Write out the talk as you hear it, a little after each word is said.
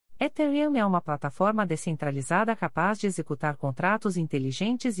Ethereum é uma plataforma descentralizada capaz de executar contratos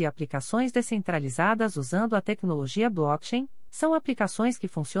inteligentes e aplicações descentralizadas usando a tecnologia blockchain. São aplicações que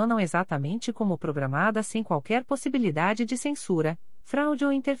funcionam exatamente como programadas sem qualquer possibilidade de censura, fraude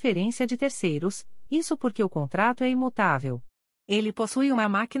ou interferência de terceiros, isso porque o contrato é imutável. Ele possui uma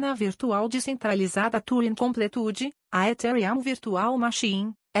máquina virtual descentralizada Turing Completude, a Ethereum Virtual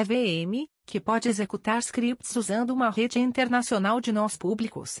Machine, EVM, que pode executar scripts usando uma rede internacional de nós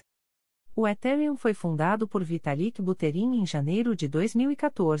públicos. O Ethereum foi fundado por Vitalik Buterin em janeiro de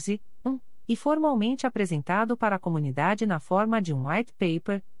 2014, e formalmente apresentado para a comunidade na forma de um white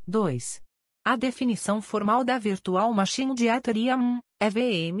paper. 2. A definição formal da Virtual Machine de Ethereum,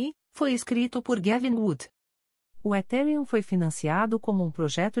 EVM, foi escrito por Gavin Wood. O Ethereum foi financiado como um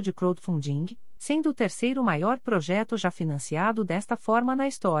projeto de crowdfunding, sendo o terceiro maior projeto já financiado desta forma na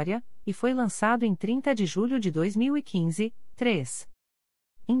história, e foi lançado em 30 de julho de 2015. 3.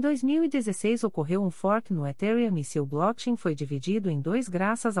 Em 2016 ocorreu um fork no Ethereum e seu blockchain foi dividido em dois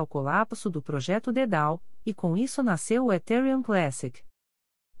graças ao colapso do projeto DAO, e com isso nasceu o Ethereum Classic.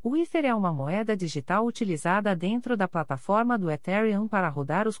 O Ether é uma moeda digital utilizada dentro da plataforma do Ethereum para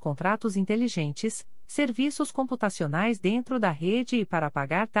rodar os contratos inteligentes, serviços computacionais dentro da rede e para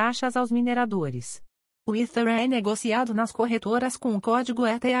pagar taxas aos mineradores. O Ether é negociado nas corretoras com o código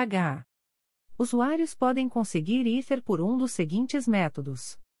ETH. Usuários podem conseguir Ether por um dos seguintes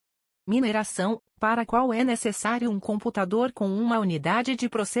métodos. Mineração, para a qual é necessário um computador com uma unidade de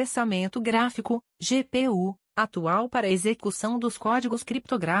processamento gráfico, GPU, atual para a execução dos códigos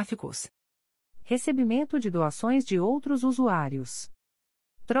criptográficos. Recebimento de doações de outros usuários.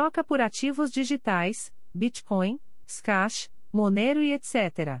 Troca por ativos digitais, Bitcoin, Scash, Monero e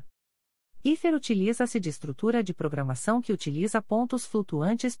etc. Ether utiliza-se de estrutura de programação que utiliza pontos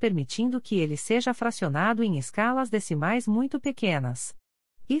flutuantes permitindo que ele seja fracionado em escalas decimais muito pequenas.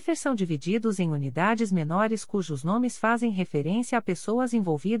 Ether são divididos em unidades menores cujos nomes fazem referência a pessoas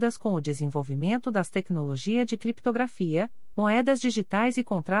envolvidas com o desenvolvimento das tecnologias de criptografia, moedas digitais e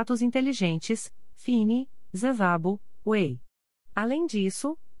contratos inteligentes, FINI, Zevabo, Wei. Além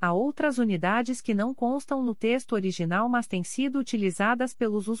disso, há outras unidades que não constam no texto original mas têm sido utilizadas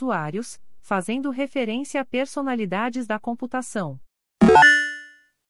pelos usuários, fazendo referência a personalidades da computação.